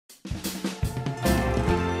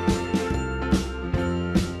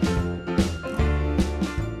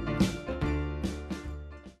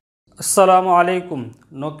আসসালামু আলাইকুম।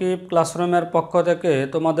 নকিব ক্লাসরুমের পক্ষ থেকে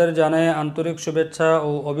তোমাদের জানাই আন্তরিক শুভেচ্ছা ও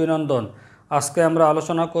অভিনন্দন। আজকে আমরা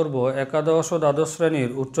আলোচনা করব একাদশ ও দ্বাদশ শ্রেণীর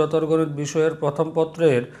উচ্চতর গণিত বিষয়ের প্রথম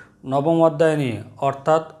পত্রের নবম অধ্যায় নিয়ে,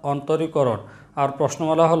 অর্থাৎ অন্তরীকরণ। আর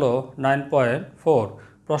প্রশ্নমালা হলো 9.4।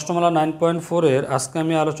 প্রশ্নমালা 9.4-এর আজকে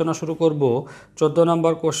আমি আলোচনা শুরু করব 14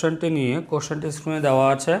 নম্বর কোশ্চেনটি নিয়ে। কোশ্চেনটি স্ক্রিনে দেওয়া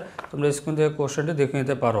আছে, তোমরা স্ক্রিন থেকে কোশ্চেনটি দেখে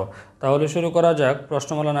নিতে পারো। তাহলে শুরু করা যাক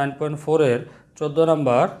প্রশ্নমালা 9.4-এর 14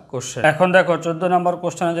 নম্বর কোশ্চেন। এখন দেখো 14 নম্বর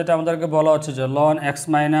কোশ্চেনে যেটা আমাদেরকে বলা হচ্ছে যে loan x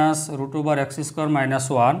minus root over x square minus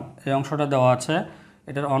 1 এই অংশটা দেওয়া আছে।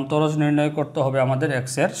 এটার অন্তরজ নির্ণয় করতে হবে আমাদের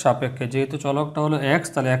এক্সের সাপেক্ষে। যেহেতু চলকটা হলো এক্স,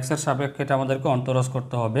 তাহলে এক্সের সাপেক্ষে এটা আমাদেরকে অন্তরজ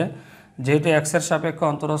করতে হবে। যেহেতু এক্সের সাপেক্ষে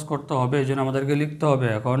অন্তরজ করতে হবে, এই জন্য আমাদেরকে লিখতে হবে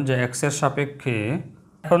এখন যে এক্সের সাপেক্ষে।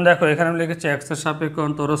 এখন দেখো এখানে আমি লিখেছি এক্সের সাপেক্ষে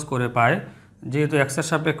অন্তরজ করে পাই। যেহেতু এক্সের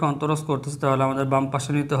সাপেক্ষে অন্তরজ করতেছি, তাহলে আমাদের বাম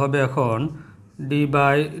পাশে নিতে হবে এখন ডি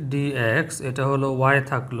বাই ডি এক্স, এটা হলো ওয়াই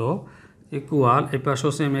থাকলো, ইকুয়াল এই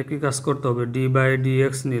পাশেও সেম একই কাজ করতে হবে, ডি বাই ডি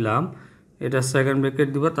এক্স নিলাম, এটা সেকেন্ড ব্রেকেট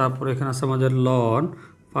দিব, তারপর এখানে আছে আমাদের loan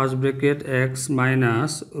first bracket x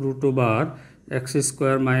minus root over x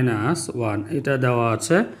square minus 1 এটা দেওয়া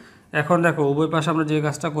আছে। এখন দেখো উভয় পাশে আমরা যে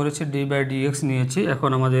কাজটা করেছি ডি বাই ডি এক্স নিয়েছি। এখন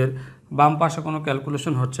আমাদের বাম পাশে কোনো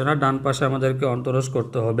ক্যালকুলেশন হচ্ছে না, ডান পাশে আমাদেরকে অন্তরজ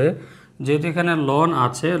করতে হবে। যেহেতু এখানে লন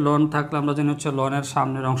আছে, লন থাকলে আমরা জানি হচ্ছে লনের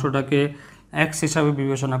সামনের অংশটাকে এক্স হিসাবে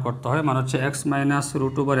বিবেচনা করতে হয়, মানে হচ্ছে x minus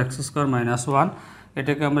root over x square minus 1,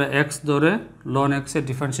 এটাকে আমরা এক্স ধরে লন এক্সের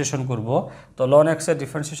ডিফারেন্সিয়েশন করব। তো লন এক্সের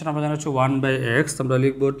ডিফারেন্সিয়েশন আমরা জানি হচ্ছে 1 বাই এক্স, আমরা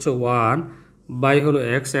লিখবো হচ্ছে 1 বাই হলো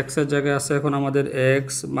এক্স, এক্সের জায়গায় আছে এখন আমাদের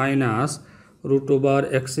x minus root over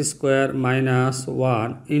x square minus 1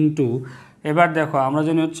 into, এবার দেখো আমরা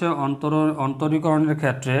জানি হচ্ছে অন্তরীকরণের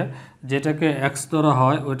ক্ষেত্রে যেটাকে এক্স ধরা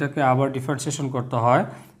হয় ওইটাকে আবার ডিফারেন্সিয়েশন করতে হয়।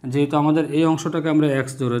 যেহেতু আমাদের এই অংশটাকে আমরা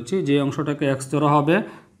এক্স ধরেছি, যে অংশটাকে এক্স ধরা হবে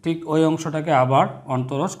ঠিক ওই অংশটাকে আবার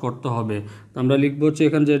অন্তরজ করতে হবে। তো আমরা লিখবো হচ্ছে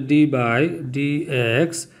এখানে যে ডি বাই ডি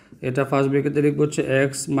এক্স, এটা ফার্স্ট ব্রেকেটে লিখবো হচ্ছে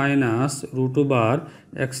x minus root over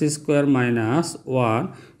x square minus 1।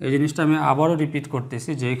 এই জিনিসটা আমি আবারও রিপিট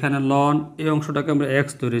করতেছি যে এখানে লন এই অংশটাকে আমরা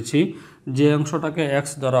এক্স ধরেছি, যে অংশটাকে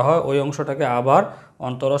এক্স ধরা হয় ওই অংশটাকে আবার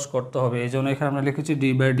অন্তরজ করতে হবে। এই জন্য এখানে আমরা লিখেছি D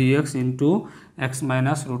by D x into x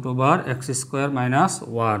minus root over x square minus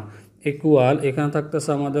 1 equal এখানে থাকতেছে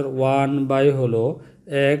আমাদের 1 বাই হলো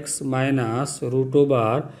এক্স মাইনাস রুট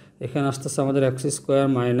ওভার, এখানে আসতেছে আমাদের এক্স স্কোয়ার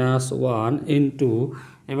মাইনাস 1 ইন্টু,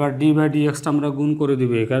 এবার ডি বাই ডি এক্সটা আমরা গুণ করে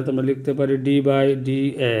দিব। এখানে আমরা লিখতে পারি D by D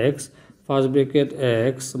x first bracket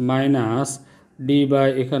x minus D by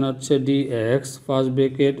এখানে হচ্ছে D x first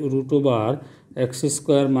bracket root over x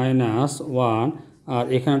square minus 1, আর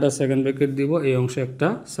এখানে একটা সেকেন্ড ব্রেকেট দিব, এই অংশে একটা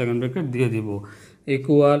সেকেন্ড ব্রেকেট দিয়ে দিব,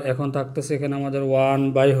 ইকুয়াল এখন থাকতেছে এখানে আমাদের 1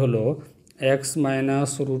 বাই হলো x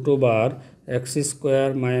minus root over x square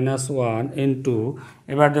minus 1 into,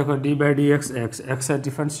 এবার দেখো D by D x x, এক্সের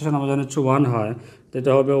ডিফারেন্সিয়েশন আমরা জানি হচ্ছে 1 হয়,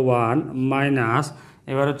 যেটা হবে 1 মাইনাস,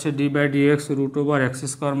 এবার হচ্ছে D by D x root over x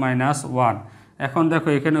square minus 1। এখন দেখো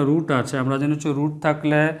এখানে রুট আছে, আমরা জানি হচ্ছে রুট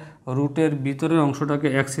থাকলে রুটের ভিতরের অংশটাকে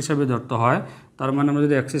এক্স হিসাবে ধরতে হয়। তার মানে আমরা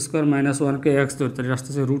যদি এক্স স্কোয়ার মাইনাস 1কে এক্স ধরতে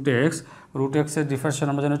আসতেছে রুট এক্স, রুট এক্সের ডিফারেন্সিয়েশন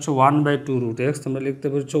আমরা জানি হচ্ছে 1 বাই 2 রুট এক্স, আমরা লিখতে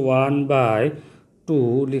পারি হচ্ছে 1 বাই 2,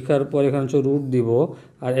 লিখার পর এখানে হচ্ছে রুট দিব,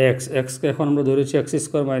 আর এক্সকে এখন আমরা ধরেছি এক্স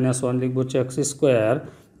স্কোয়ার মাইনাস 1, লিখবো হচ্ছে এক্স স্কোয়ার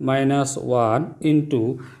মাইনাস 1 ইন্টু,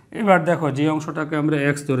 এবার দেখো যে অংশটাকে আমরা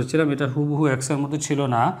এক্স ধরেছিলাম এটা হুবহু এক্সের মধ্যে ছিল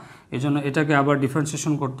না, এই জন্য এটাকে আবার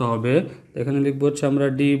ডিফারেন্সিয়েশন করতে হবে। এখানে লিখবো হচ্ছে আমরা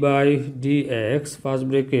D by D x first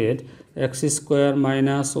bracket x square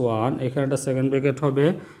minus 1, এখানে একটা সেকেন্ড ব্রেকেট হবে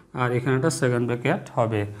আর এখানে একটা সেকেন্ড ব্রেকেট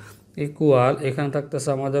হবে, ইকুয়াল এখানে থাকতেছে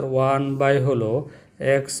আমাদের 1 বাই হলো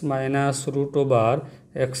x minus root over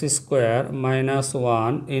x square minus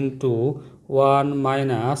 1 into 1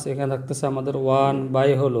 minus এখানে থাকতেছে আমাদের 1 বাই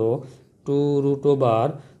হলো 2 root over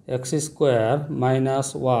x square minus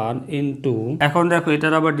 1 into, এখন দেখো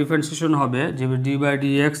এটার আবার ডিফারেন্সিয়েশন হবে যে D by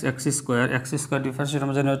D x x square differentiation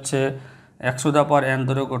আমরা জানি হচ্ছে x to the power N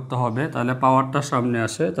ধরে করতে হবে, তাহলে পাওয়ারটা সামনে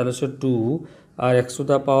আসে, তাহলে হচ্ছে 2 আর x to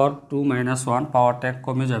the power 2 minus 1, পাওয়ারটা এক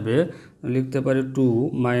কমে যাবে, লিখতে পারি 2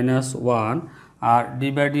 minus 1, R D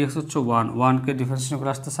by D x হচ্ছে 1, 1কে ডিফারেন্সিয়েশন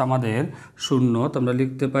করে আসতেছে আমাদের 0, তো আমরা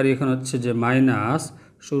লিখতে পারি এখানে হচ্ছে যে মাইনাস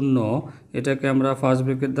 0, এটাকে আমরা ফার্স্ট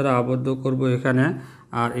ব্রেকেট দ্বারা আবদ্ধ করব এখানে,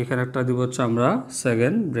 আর এখানে একটা দিব হচ্ছে আমরা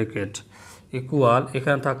সেকেন্ড ব্রেকেট, ইকুয়াল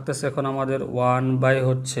এখানে থাকতেছে এখন আমাদের 1 বাই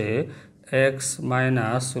হচ্ছে x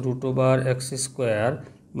minus root over x square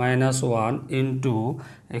minus 1 into,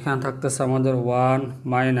 এখানে থাকতেছে আমাদের 1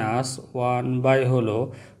 মাইনাস 1 বাই হলো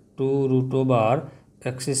 2 root over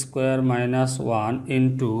x square minus 1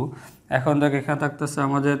 into, এখন দেখ এখানে থাকতেছে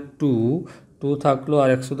আমাদের 2 থাকলো আর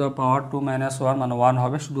x to the power 2 minus 1 মানে 1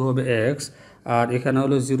 হবে, শুধু হবে এক্স, আর এখানে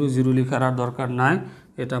হলো 0 0 লেখার আর দরকার নাই,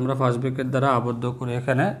 এটা আমরা ফার্স্ট ব্র্যাকেট দ্বারা আবদ্ধ করে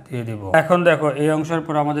এখানে দিয়ে দিব। এখন দেখো এই অংশের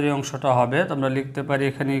পর আমাদের এই অংশটা হবে, তো আমরা লিখতে পারি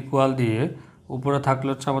এখানে ইকুয়াল দিয়ে উপরে থাকলে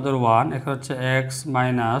হচ্ছে আমাদের 1, এখানে হচ্ছে এক্স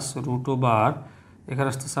মাইনাস রুট ওভার, এখানে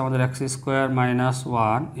আসতেছে আমাদের এক্স স্কোয়ার মাইনাস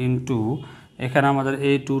 1 ইন্টু, এখানে আমাদের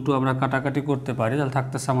এই 2 আমরা কাটাকাটি করতে পারি, তাহলে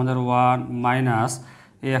থাকতেছে আমাদের 1 মাইনাস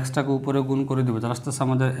এই এক্সটাকে উপরে গুণ করে দেবো, তাহলে আসতেছে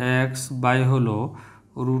আমাদের এক্স বাই হলো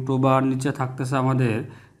রুট ওভার, নিচে থাকতেছে আমাদের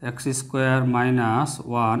এক্স স্কোয়ার মাইনাস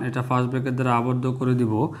 1, এটা ফার্স্ট ব্র্যাকেট দ্বারা আবদ্ধ করে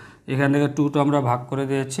দিব। এখান থেকে 2 আমরা ভাগ করে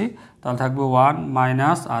দিয়েছি, তাহলে থাকবে 1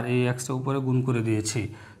 মাইনাস আর এই এক্সটা উপরে গুণ করে দিয়েছি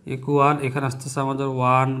ইকুয়াল, এখানে আসতেছে আমাদের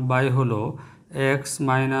 1 বাই হলো এক্স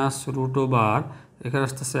মাইনাস রুট ওভার, এখানে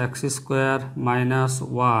আসতেছে এক্স স্কোয়ার মাইনাস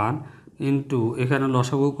 1 ইন্টু, এখানে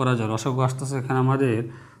লসাগু করা যায়, লসাগু আসতেছে এখানে আমাদের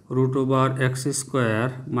root over x square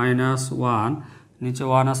minus 1, নিচে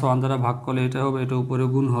 1 আছে 1 দ্বারা ভাগ করলে এটা হবে, এটা উপরে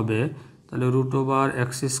গুণ হবে, তাহলে root over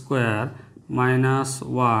x square minus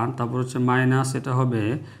 1, তারপর হচ্ছে মাইনাস এটা হবে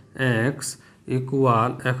এক্স ইকুয়াল,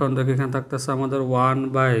 এখন দেখো এখানে থাকতেছে আমাদের 1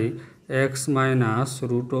 by x minus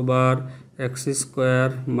root over x square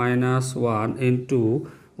minus 1 into,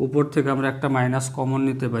 উপর থেকে আমরা একটা মাইনাস কমন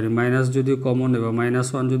নিতে পারি, মাইনাস যদি কমন নেই বা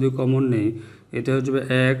 -1 যদি কমন নেই, এটা হচ্ছে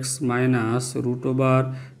x minus root over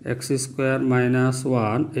x square minus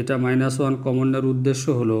 1, এটা -1 কমন নেওয়ার উদ্দেশ্য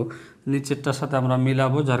হলো নিচেরটার সাথে আমরা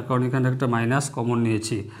মিলাবো, যার কারণে এখানে একটা মাইনাস কমন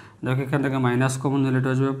নিয়েছি। দেখো এখান থেকে মাইনাস কমন নিলে এটা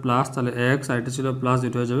হয়ে যাবে প্লাস, তাহলে এক্স আর এটা ছিল প্লাস,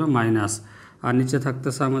 এটা হয়ে যাবে মাইনাস, আর নিচে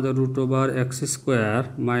থাকতেছে আমাদের root over x square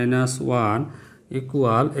minus 1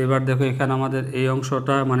 equal, এবার দেখো এখানে আমাদের এই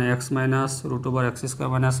অংশটা মানে x minus root over x square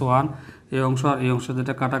minus 1 এই অংশ আর এই অংশ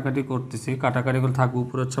যেটা কাটাকাটি করতেছি, কাটাকাটি করে থাকবে,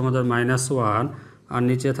 উপরে হচ্ছে আমাদের -1 আর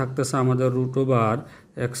নিচে থাকতেছে আমাদের root over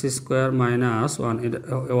x square minus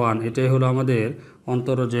 1, এটাই হলো আমাদের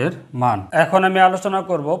অন্তরজের মান। এখন আমি আলোচনা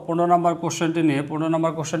করব 15 নম্বর কোশ্চেনটি নিয়ে। 15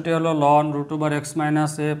 নম্বর কোশ্চেনটি হলো loan root over x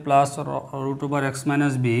minus এ plus root over x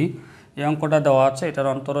minus B, এই অঙ্কটা দেওয়া আছে, এটার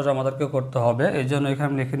অন্তরজ আমাদেরকে করতে হবে। এই জন্য এখানে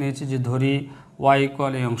আমি লিখে নিয়েছি যে ধরি ওয়াই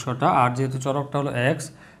ইকুয়াল এই অংশটা, আর যেহেতু চরকটা হলো এক্স,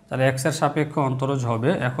 তাহলে এক্সের সাপেক্ষে অন্তরজ হবে।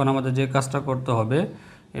 এখন আমাদের যে কাজটা করতে হবে,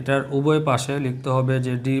 এটার উভয় পাশে লিখতে হবে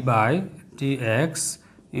যে D by D x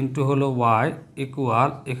into হলো ওয়াই ইকুয়াল,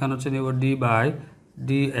 এখানে হচ্ছে নেব D by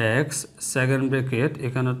D x second bracket,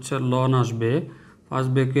 এখানে হচ্ছে লন আসবে first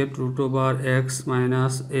bracket root over x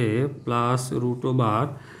minus এ plus root over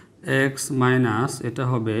x minus এটা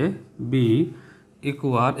হবে বি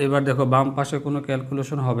ইকুয়াল, এবার দেখো বাম পাশে কোনো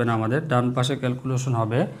ক্যালকুলেশন হবে না, আমাদের ডান পাশে ক্যালকুলেশন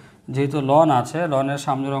হবে। যেহেতু লন আছে, লনের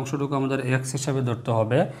সামনের অংশটুকু আমাদের এক্স হিসাবে ধরতে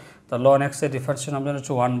হবে, তা লন এক্সের ডিফারেন্সিয়েশন আমাদের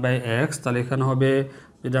হচ্ছে 1 বাই এক্স, তাহলে এখানে হবে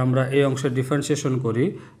যদি আমরা এই অংশের ডিফারেন্সিয়েশন করি,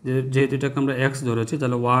 যেহেতু এটাকে আমরা এক্স ধরেছি,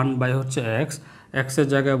 তাহলে 1 বাই হচ্ছে এক্স, এক্সের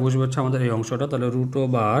জায়গায় বুঝবে হচ্ছে আমাদের এই অংশটা, তাহলে রুট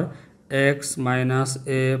ওভার এক্স মাইনাস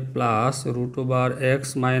এ plus root over x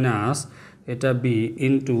minus এটা বি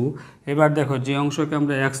ইন্টু, এবার দেখো যে অংশকে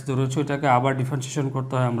আমরা এক্স ধরেছি ওটাকে আবার ডিফারেন্সিয়েশন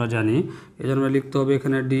করতে হয় আমরা জানি, এই জন্য লিখতে হবে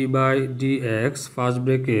এখানে D by D x first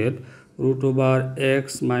bracket root over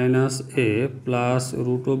x minus A plus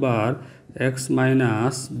root over x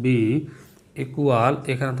minus B equal,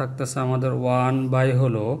 এখানে থাকতেছে আমাদের 1 বাই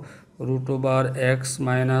হলো রুট ওভার এক্স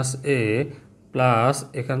মাইনাস এ প্লাস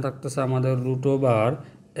এখানে থাকতেছে আমাদের রুট ওভার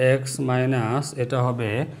এক্স মাইনাস এটা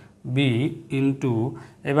হবে বি ইন্টু,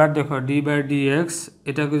 এবার দেখো ডি বাই ডি এক্স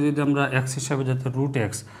এটাকে যদি আমরা এক্স হিসাবে যাতে রুট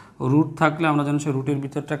এক্স, রুট থাকলে আমরা জানি রুটের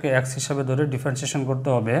ভিতরটাকে এক্স হিসাবে ধরে ডিফারেন্সিয়েশন করতে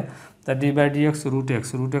হবে, তা D by D x root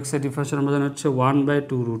এক্সের ডিফারেন্সিয়েশন আমরা জানি হচ্ছে 1 বাই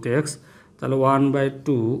 2 রুট এক্স, তাহলে 1 বাই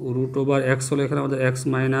 2 রুট ওভার এক্স হলো এখানে আমাদের এক্স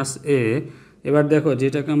মাইনাস এ, এবার দেখো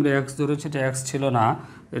যেটাকে আমরা এক্স ধরেছি এটা এক্স ছিল না,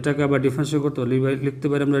 এটাকে আবার ডিফারেন্সিয়েট করতে লিখতে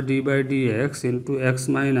পারি আমরা D by D x into x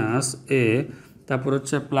minus এ, তারপর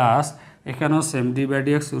হচ্ছে প্লাস এখানেও same D by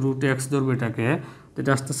D x root x ধরবে এটাকে,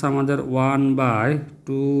 এটা আসতেছে আমাদের 1 by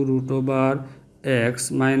 2 root over x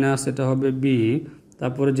minus এটা হবে বি,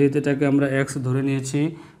 তারপরে যেহেতু এটাকে আমরা এক্স ধরে নিয়েছি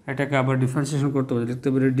এটাকে আবার ডিফারেন্সিয়েশন করতে হবে, লিখতে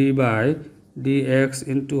পারি D by D x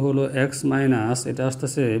into হলো এক্স মাইনাস এটা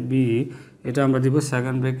আসতেছে বি, এটা আমরা দিব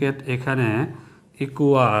সেকেন্ড ব্র্যাকেট এখানে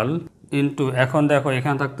ইকুয়াল ইন্টু, এখন দেখো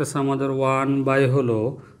এখানে থাকতেছে আমাদের 1 বাই হলো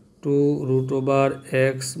 2 রুট ওভার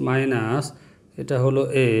এক্স মাইনাস এটা হলো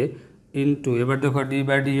এ ইন্টু, এবার দেখো ডি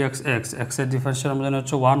বাই ডি এক্স এক্সের ডিফারেন্সিয়েশন আমরা জানি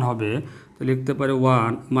হচ্ছে 1 হবে, তো লিখতে পারি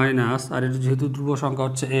 1 মাইনাস আর এটা যেহেতু ধ্রুব সংখ্যা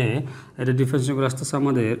হচ্ছে এ, এটা ডিফারেন্সিয়েশন করে আসতেছে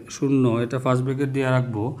আমাদের 0, এটা ফার্স্ট ব্র্যাকেট দিয়ে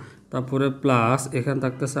রাখবো, তারপরে প্লাস এখানে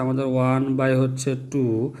থাকতেছে আমাদের 1 বাই হচ্ছে 2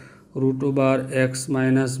 root over x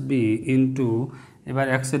minus B into, এবার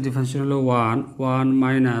এক্সের ডিফারেন্সিয়েশন হলো 1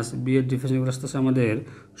 মাইনাস বি এর ডিফারেন্সিয়েশন করে আসতেছে আমাদের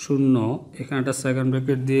 0, এখানে একটা সেকেন্ড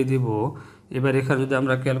ব্র্যাকেট দিয়ে দিব, এবার এখানে যদি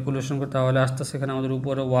আমরা ক্যালকুলেশন করি তাহলে আসতেছে এখানে আমাদের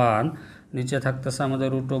উপরে 1, নিচে থাকতেছে আমাদের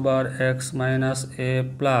রুট ওভার এক্স মাইনাস এ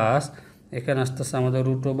প্লাস এখানে আসতেছে আমাদের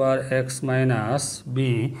root over x minus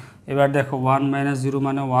B. এবার দেখো 1 মাইনাস 0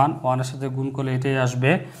 মানে 1, 1-এর সাথে গুণ করলে এটাই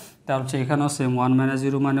আসবে। তাহলে হচ্ছে এখানেও সেম 1 মাইনাস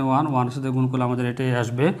 0 মানে 1, 1-এর সাথে গুণ করলে আমাদের এটাই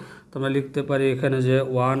আসবে। তো আমরা লিখতে পারি এখানে যে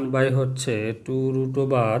 1 বাই হচ্ছে 2 রুট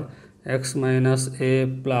ওভার এক্স মাইনাস এ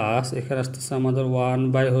প্লাস এখানে আসতেছে আমাদের 1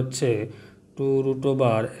 বাই হচ্ছে 2 রুট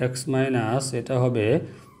ওভার এক্স মাইনাস এটা হবে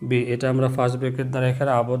বি। এটা আমরা ফার্স্ট ব্র্যাকেট দ্বারা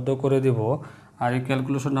এখানে আবদ্ধ করে দিব। আর এই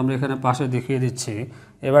ক্যালকুলেশনটা আমরা এখানে পাশে দেখিয়ে দিচ্ছি।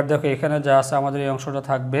 এবার দেখো এখানে যা আছে আমাদের এই অংশটা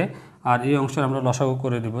থাকবে আর এই অংশটা আমরা লসাগু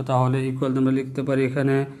করে দিব। তাহলে ইকুয়াল আমরা লিখতে পারি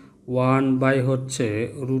এখানে 1 বাই হচ্ছে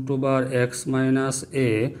রুট ওভার এক্স মাইনাস এ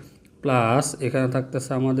প্লাস এখানে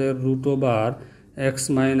থাকতেছে আমাদের root over x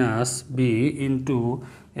minus B into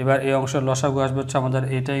এবার এই অংশের লসাগু আসবে হচ্ছে আমাদের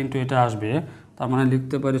এটা ইন্টু এটা আসবে। তার মানে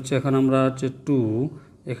লিখতে পারি হচ্ছে এখন আমরা হচ্ছে 2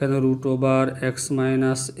 এখানে রুট ওভার এক্স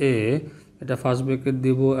মাইনাস এ এটা ফার্স্ট ব্র্যাকেট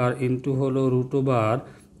দিব আর ইন্টু হলো root over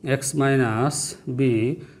x minus B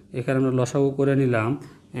এখানে আমরা লসাগু করে নিলাম।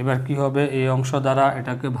 এবার কি হবে এই অংশ দ্বারা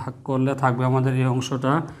এটাকে ভাগ করলে থাকবে আমাদের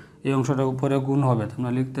এই অংশটা উপরে গুণ হবে।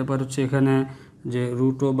 তোমরা লিখতে পারো হচ্ছে এখানে যে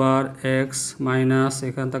রুট ওভার এক্স মাইনাস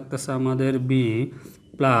এখানে থাকতেছে আমাদের বি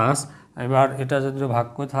প্লাস এবার এটা যদি ভাগ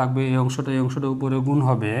করে থাকবে এই অংশটা উপরে গুণ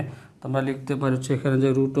হবে। তোমরা লিখতে পারো হচ্ছে এখানে যে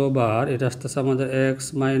রুট ওভার এটা আসতেছে আমাদের এক্স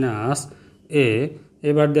মাইনাস এ।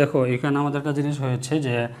 এবার দেখো এখানে আমাদের একটা জিনিস হয়েছে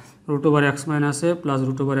যে রুট ওভার এক্স মাইনাস এ plus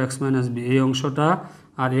root over x minus B এই অংশটা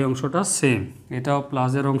আর এই অংশটা সেম, এটাও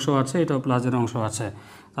প্লাসের অংশ আছে এটাও প্লাসের অংশ আছে।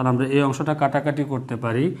 তাহলে আমরা এই অংশটা কাটাকাটি করতে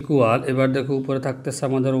পারি ইকুয়াল। এবার দেখো উপরে থাকতেছে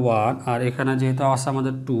আমাদের 1 আর এখানে যেহেতু আছে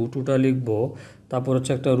আমাদের 2টা লিখবো। তারপর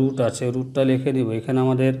হচ্ছে একটা রুট আছে রুটটা লিখে দিব। এখানে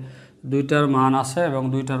আমাদের দুইটার মান আছে এবং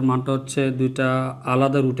দুইটার মানটা হচ্ছে দুইটা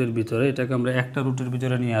আলাদা রুটের ভিতরে, এটাকে আমরা একটা রুটের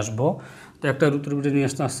ভিতরে নিয়ে আসবো। তো একটা রুটের ভিতরে নিয়ে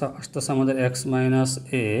আসতেছে আমাদের এক্স মাইনাস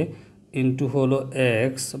এ ইন্টু হলো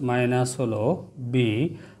এক্স মাইনাস হলো বি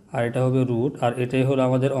আর এটা হবে রুট আর এটাই হলো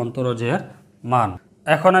আমাদের অন্তরজের মান।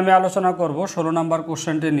 এখন আমি আলোচনা করব 16 নম্বর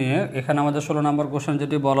কোশ্চেনটি নিয়ে। এখানে আমাদের 16 নম্বর কোশ্চেন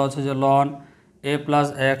যেটি বলা হচ্ছে যে loan A plus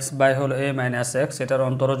x by হলো এ মাইনাস এক্স এটার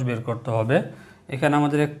অন্তরজ বের করতে হবে। এখানে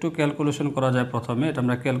আমাদের একটু ক্যালকুলেশন করা যায়। প্রথমে এটা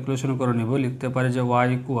আমরা ক্যালকুলেশন করে নিব। লিখতে পারি যে ওয়াই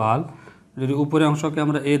ইকুয়াল যদি উপরের অংশকে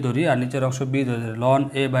আমরা এ ধরি আর নিচের অংশ বি ধরি loan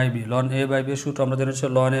A by B. Loan A by B সূত্র আমরা জানি হচ্ছে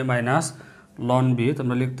লন এ মাইনাস লন বি। তো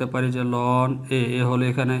আমরা লিখতে পারি যে লন এ হলো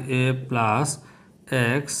এখানে এ plus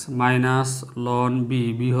x minus loan B,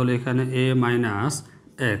 B হলো এখানে এ মাইনাস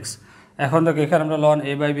এক্স। এখন দেখো এখানে আমরা লন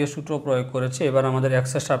এ বাই বি এর সূত্র প্রয়োগ করেছি। এবার আমাদের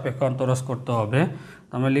এক্সের সাপেক্ষে অন্তরজ করতে হবে।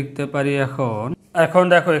 তো আমরা লিখতে পারি এখন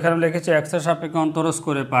দেখো এখানে লিখেছি এক্সের সাপেক্ষে অন্তরজ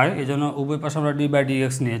করে পাই, এই জন্য উভয় পাশে আমরা ডি বাই ডি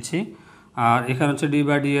এক্স নিয়েছি। আর এখানে হচ্ছে D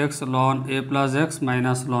by D x loan A plus x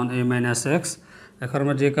minus loan A minus x. এখন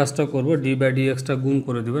আমরা যে কাজটা করবো ডি বাই ডি এক্সটা গুণ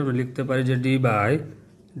করে দেবো। আমরা লিখতে পারি যে D by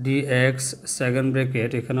D x second bracket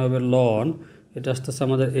এখানে হবে লন এটা আসতেছে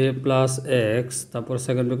আমাদের এ প্লাস এক্স তারপর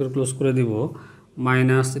সেকেন্ড ব্র্যাকেট ক্লোজ করে দিব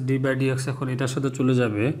minus D by D x এখন এটার সাথে চলে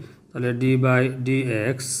যাবে। তাহলে D by D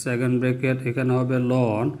x second bracket এখানে হবে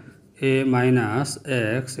লন এ মাইনাস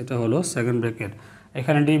এক্স এটা হলো সেকেন্ড ব্র্যাকেট।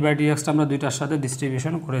 এখানে ডি বাই ডি এক্সটা আমরা দুইটার সাথে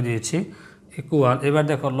ডিস্ট্রিবিউশন করে দিয়েছি ইকুয়াল। এবার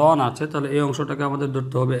দেখো লন আছে তাহলে এই অংশটাকে আমাদের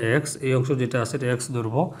ধরতে হবে এক্স, এই অংশ যেটা আছে এটা এক্স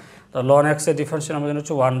ধরবো। তো লন এক্সের ডিফারেন্সিয়েশন আমাদের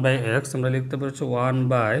হচ্ছে 1 বাই এক্স। আমরা লিখতে পারি হচ্ছে 1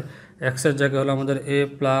 বাই এক্সের জায়গায় হলো আমাদের এ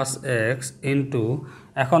প্লাস এক্স ইন্টু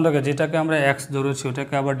এখন দেখো যেটাকে আমরা এক্স ধরেছি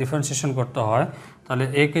ওটাকে আবার ডিফারেন্সিয়েশন করতে হয়। তাহলে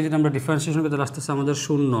একে যদি আমরা ডিফারেন্সিয়েশন করতে আসতেছে আমাদের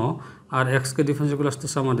 0 আর এক্সকে ডিফারেন্সিয়েশন করে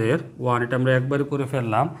আসতেছে আমাদের 1, এটা আমরা একবারই করে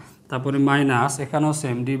ফেললাম। তারপরে মাইনাস এখানেও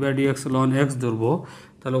same D by D x loan x ধরবো।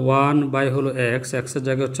 তাহলে 1 বাই হলো এক্স, এক্সের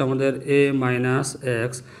জায়গায় হচ্ছে আমাদের এ মাইনাস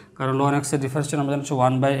এক্স, কারণ লন এক্সের ডিফারেন্সিয়েশন আমাদের হচ্ছে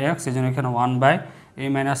 1 বাই এক্স, এই জন্য এখানে 1 বাই এ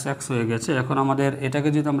মাইনাস এক্স হয়ে গেছে। এখন আমাদের এটাকে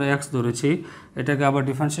যদি আমরা এক্স ধরেছি এটাকে আবার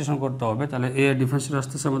ডিফারেন্সিয়েশন করতে হবে। তাহলে এ ডিফারেন্সিয়েশন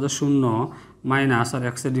আসতেছে আমাদের 0 মাইনাস আর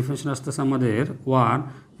এক্সের ডিফারেন্সিয়েশন আসতেছে আমাদের 1,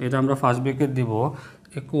 এটা আমরা ফার্স্ট ব্র্যাকেট দিব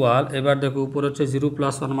ইকুয়াল। এবার দেখো উপরে হচ্ছে 0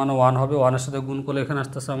 প্লাস 1 মানে 1 হবে, 1-এর সাথে গুণ করলে এখানে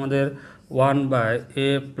আসতেছে আমাদের 1 বাই এ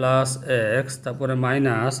প্লাস এক্স তারপরে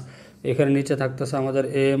মাইনাস এখানে নিচে থাকতেছে আমাদের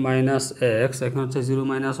এ মাইনাস এক্স। এখানে হচ্ছে 0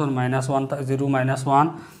 মাইনাস 1 মাইনাস 1 0 মাইনাস 1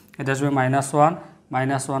 এটা আসবে মাইনাস 1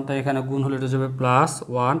 মাইনাস 1টা এখানে গুণ হলে এটা যাবে প্লাস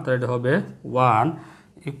 1 তাহলে এটা হবে 1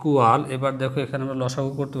 ইকুয়াল। এবার দেখো এখানে আমরা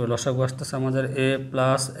লসাগু করতে হবে। লসাগু আসতেছে আমাদের এ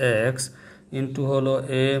প্লাস এক্স ইন্টু হলো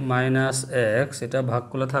এ মাইনাস এক্স, এটা ভাগ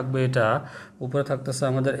করলে থাকবে এটা উপরে থাকতেছে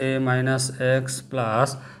আমাদের এ মাইনাস এক্স প্লাস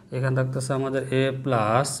এখানে থাকতেছে আমাদের এ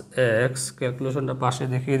প্লাস এক্স। ক্যালকুলেশনটা পাশে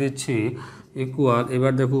দেখিয়ে দিচ্ছি ইকুয়াল।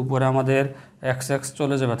 এবার দেখো উপরে আমাদের এক্স এক্স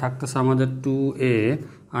চলে যাবে থাকতেছে আমাদের 2a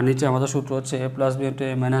আর নিচে আমাদের সূত্র হচ্ছে এ প্লাস বি ইন্টু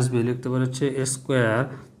এ মাইনাস বি। লিখতে পারি হচ্ছে এ স্কোয়ার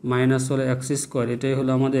মাইনাস হলো এক্স স্কোয়ার, এটাই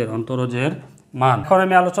হলো আমাদের অন্তরজের মান। এখন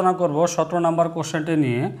আমি আলোচনা করব 17 নম্বর কোশ্চেনটি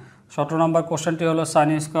নিয়ে। 17 নম্বর কোশ্চেনটি হলো সাইন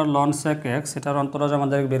স্কোয়ার লন সেক এক্স, এটার অন্তরজ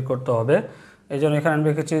আমাদের বের করতে হবে। এই জন্য এখানে আমি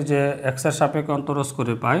রেখেছি যে এক্সের সাপেক্ষে অন্তরজ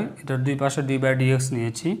করে পাই, এটার দুই পাশে ডি বাই ডিএক্স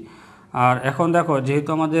নিয়েছি। আর এখন দেখো যেহেতু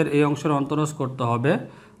আমাদের এই অংশের অন্তরজ করতে হবে,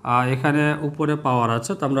 আর এখানে উপরে পাওয়ার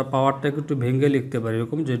আছে, তো আমরা পাওয়ারটাকে একটু ভেঙে লিখতে পারি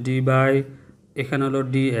এরকম যে ডি বাই এখানে হলো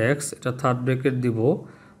ডিএক্স, এটা থার্ড ব্র্যাকেট দিব,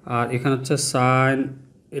 আর এখানে হচ্ছে সাইন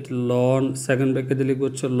এটা লন, সেকেন্ড ব্র্যাকেটে লিখবো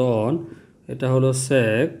হচ্ছে লন, এটা হলো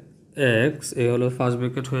সেক এক্স, এই হলো ফার্স্ট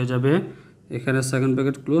ব্র্যাকেট হয়ে যাবে, এখানে সেকেন্ড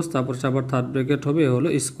ব্র্যাকেট ক্লোজ, তারপর আবার থার্ড ব্র্যাকেট হবে, এ হলো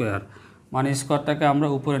স্কোয়ার। মানে স্কোয়ারটাকে আমরা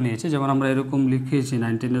উপরে নিয়েছি, যেমন আমরা এরকম লিখিয়েছি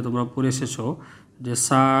 19-এ তোমরা পড়ে এসেছো যে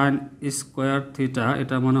সাইন স্কোয়ার থিটা,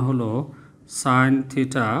 এটা মানে হলো সাইন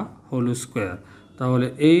থিটা হোল স্কোয়ার। তাহলে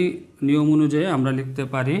এই নিয়ম অনুযায়ী আমরা লিখতে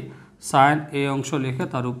পারি সাইন এই অংশ লিখে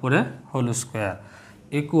তার উপরে হোল স্কোয়ার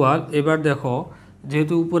ইকুয়াল। এবার দেখো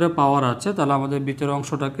যেহেতু উপরে পাওয়ার আছে, তাহলে আমাদের ভিতরের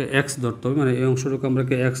অংশটাকে এক্স ধরতে হবে, মানে এই অংশটাকে আমরা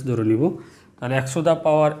এক্স ধরে নিব। তাহলে x to the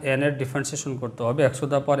power N এর ডিফারেন্সিয়েশন করতে হবে। X to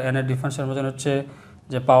the power N এর ডিফারেন্সিয়েশন মানে হচ্ছে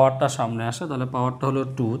যে পাওয়ারটা সামনে আসে, তাহলে পাওয়ারটা হলো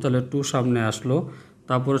 2, তাহলে 2 সামনে আসলো,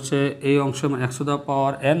 তারপর হচ্ছে এই অংশে x to the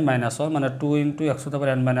power N minus 1 মানে 2 into x to the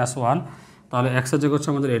power N minus 1, তাহলে এক্সের জায়গা হচ্ছে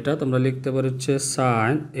আমাদের এটা, তোমরা লিখতে পারি হচ্ছে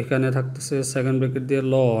সাইন, এখানে থাকতেছে সেকেন্ড ব্র্যাকেট দিয়ে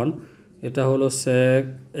লন, এটা হলো সেক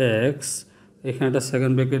এক্স, এখানে একটা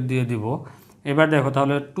সেকেন্ড ব্র্যাকেট দিয়ে দিব। এবার দেখো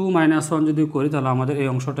তাহলে 2 মাইনাস 1 যদি করি তাহলে আমাদের এই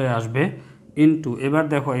অংশটাই আসবে ইনটু, এবার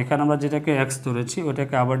দেখো এখানে আমরা যেটাকে এক্স ধরেছি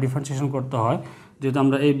ওটাকে আবার ডিফারেন্সিয়েশন করতে হয়, যেহেতু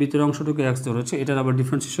আমরা এই ভিতরের অংশটুকু এক্স ধরেছি, এটার আবার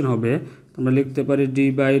ডিফারেন্সিয়েশন হবে, আমরা লিখতে পারি ডি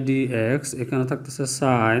বাই ডি এক্স, এখানে থাকতেছে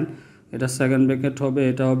সাইন, এটা সেকেন্ড ব্র্যাকেট হবে,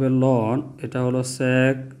 এটা হবে লন, এটা হলো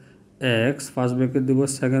সেক এক্স, ফার্স্ট ব্র্যাকেট দিব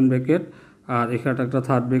সেকেন্ড ব্র্যাকেট, আর এখানে একটা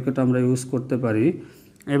থার্ড ব্র্যাকেট আমরা ইউজ করতে পারি।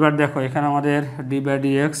 এবার দেখো এখানে আমাদের ডি বাই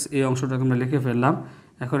ডি এক্স এই অংশটাকে আমরা লিখে ফেললাম,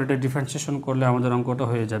 এখন এটা ডিফারেন্সিয়েশন করলে আমাদের অঙ্কটা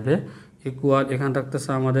হয়ে যাবে ইকুয়াল, এখানে থাকতেছে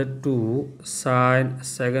আমাদের 2 সাইন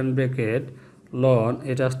সেকেন্ড ব্র্যাকেট লন,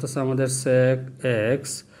 এটা আসতেছে আমাদের সেক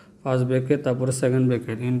এক্স ফার্স্ট ব্র্যাকেট তারপরে second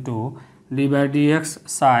bracket into D by D x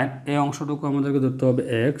sign, এই অংশটুকু আমাদেরকে ধরতে হবে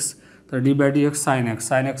এক্স, তাহলে D by D x sine x,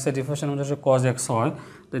 sign এক্সের ডিফারেন্সিয়েশন আমাদের হচ্ছে কজ এক্স হয়,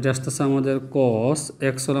 তো এটা আসতেছে আমাদের কস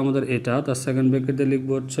এক্স হলো আমাদের এটা, তার সেকেন্ড ব্র্যাকেটে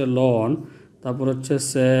লিখবো হচ্ছে লন, তারপর হচ্ছে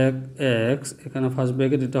সেক এক্স, এখানে ফার্স্ট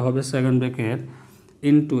ব্র্যাকেট, এটা হবে সেকেন্ড ব্র্যাকেট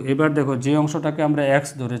ইনটু, এবার দেখো যে অংশটাকে আমরা এক্স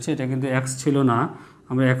ধরেছি এটা কিন্তু এক্স ছিল না,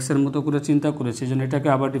 আমরা এক্সের মতো করে চিন্তা করেছি, যেন এটাকে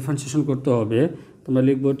আবার ডিফারেন্সিয়েশন করতে হবে, তোমরা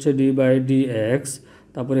লিখবো হচ্ছে ডি বাই ডি এক্স,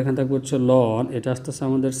 তারপর এখানে থাকবে হচ্ছে লন, এটা আসতেছে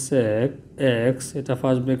আমাদের সেক এক্স, এটা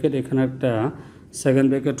ফার্স্ট ব্র্যাকেট, এখানে একটা সেকেন্ড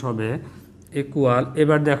ব্র্যাকেট হবে ইকুয়াল।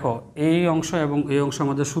 এবার দেখো এই অংশ এবং এই অংশ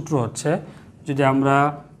আমাদের সূত্র হচ্ছে, যদি আমরা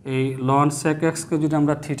এই লন সেক এক্সকে যদি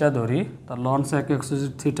আমরা থিটা ধরি, তা লন সেক এক্স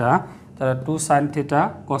যদি থিটা, তাহলে 2 sine theta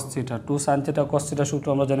cos theta, 2 sine theta cos theta সূত্র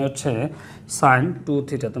আমরা জানি হচ্ছে সাইন 2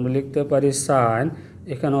 থিটা, আমরা লিখতে পারি সাইন,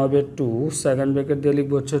 এখানে হবে 2 সেকেন্ড ব্র্যাকেট দিয়ে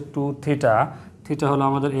লিখবো হচ্ছে 2 থিটা, থিটা হলো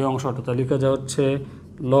আমাদের এই অংশটা, তা লিখে যাওয়া হচ্ছে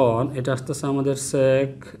লন, এটা আসতেছে আমাদের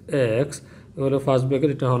সেক এক্স, হলো ফার্স্ট ব্র্যাকেট,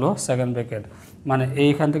 এটা হলো সেকেন্ড ব্র্যাকেট, মানে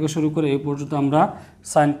এইখান থেকে শুরু করে এই পর্যন্ত আমরা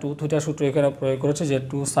সাইন 2 থিটা সূত্র এখানে প্রয়োগ করেছি, যে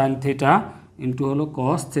 2 সাইন থিটা ইন্টু হলো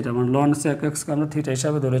কস থিটা, মানে লন সেক এক্সকে আমরা থিটা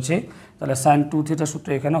হিসাবে ধরেছি, তাহলে সাইন 2 থিটা সূত্র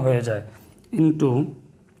এখানে হয়ে যায় ইন্টু,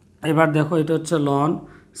 এবার দেখো এটা হচ্ছে লন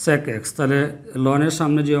সেক এক্স, তাহলে লনের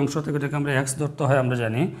সামনে যে অংশ থেকে এটাকে আমরা এক্স ধরতে হয় আমরা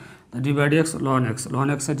জানি, D by D x loan x, loan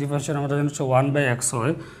এক্সের ডিফারেন্সিয়েশন আমরা জানি হচ্ছে 1 বাই এক্স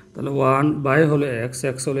হয়, তাহলে 1 বাই হলো এক্স,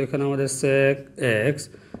 এক্স হলো এখানে আমাদের সেক এক্স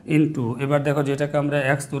ইন্টু, এবার দেখো যেটাকে আমরা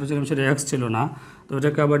এক্স ধরেছিলাম সেটা এক্স ছিল না, তো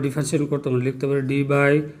এটাকে আবার ডিফারেন্সিয়েট করতে আমরা লিখতে পারি D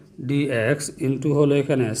by D x into হলো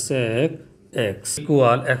এখানে সেক এক্স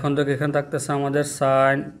ইকুয়াল, এখন থেকে এখানে থাকতেছে আমাদের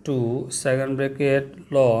sign 2 second bracket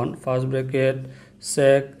loan first bracket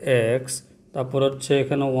সেক এক্স, তারপর হচ্ছে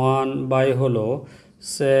এখানে 1 বাই হলো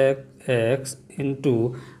সেক x into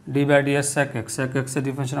D by D x sec x, সেক এক্সের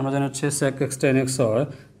ডিফারেন্সিয়েশন আমরা জানি হচ্ছে সেক এক্স টেন এক্স হয়,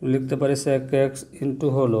 লিখতে পারি সেক এক্স ইন্টু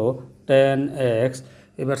হলো টেন এক্স,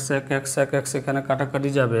 এবার সেক এক্স এখানে কাটাকাটি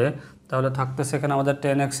যাবে, তাহলে থাকতেছে এখানে আমাদের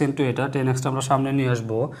 10x ইন্টু এটা 10xটা আমরা সামনে নিয়ে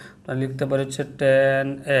আসবো, তাহলে লিখতে পারি হচ্ছে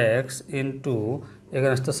 10x ইন্টু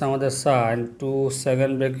এখানে আসতেছে আমাদের সাইন 2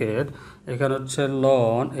 সেকেন্ড ব্র্যাকেট, এখানে হচ্ছে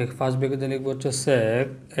লন ফার্স্ট ব্র্যাকেটে লিখবো হচ্ছে সেক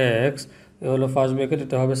এক্স, এ হলো ফার্স্ট ব্র্যাকেট,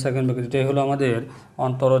 এটা হবে সেকেন্ড ব্র্যাকেট, এটাই হলো আমাদের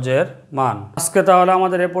অন্তরজের মান। আজকে তাহলে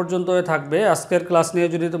আমাদের এ পর্যন্তই থাকবে। আজকের ক্লাস নিয়ে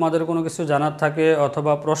যদি তোমাদের কোনো কিছু জানার থাকে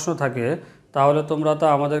অথবা প্রশ্ন থাকে তাহলে তোমরা তা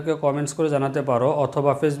আমাদেরকে কমেন্টস করে জানাতে পারো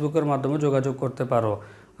অথবা ফেসবুকের মাধ্যমে যোগাযোগ করতে পারো।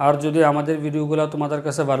 আর যদি আমাদের ভিডিওগুলো তোমাদের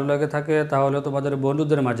কাছে ভালো লাগে থাকে তাহলে তোমাদের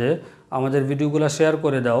বন্ধুদের মাঝে আমাদের ভিডিওগুলো শেয়ার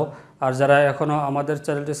করে দাও। আর যারা এখনও আমাদের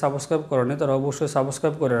চ্যানেলটি সাবস্ক্রাইব করোনি তারা অবশ্যই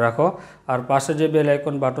সাবস্ক্রাইব করে রাখো, আর পাশে যে বেল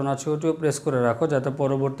আইকন বাটন আছে ওটিও প্রেস করে রাখো যাতে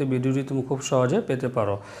পরবর্তী ভিডিওটি তুমি খুব সহজে পেতে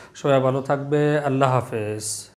পারো। সবাই ভালো থাকবে, আল্লাহ হাফেজ।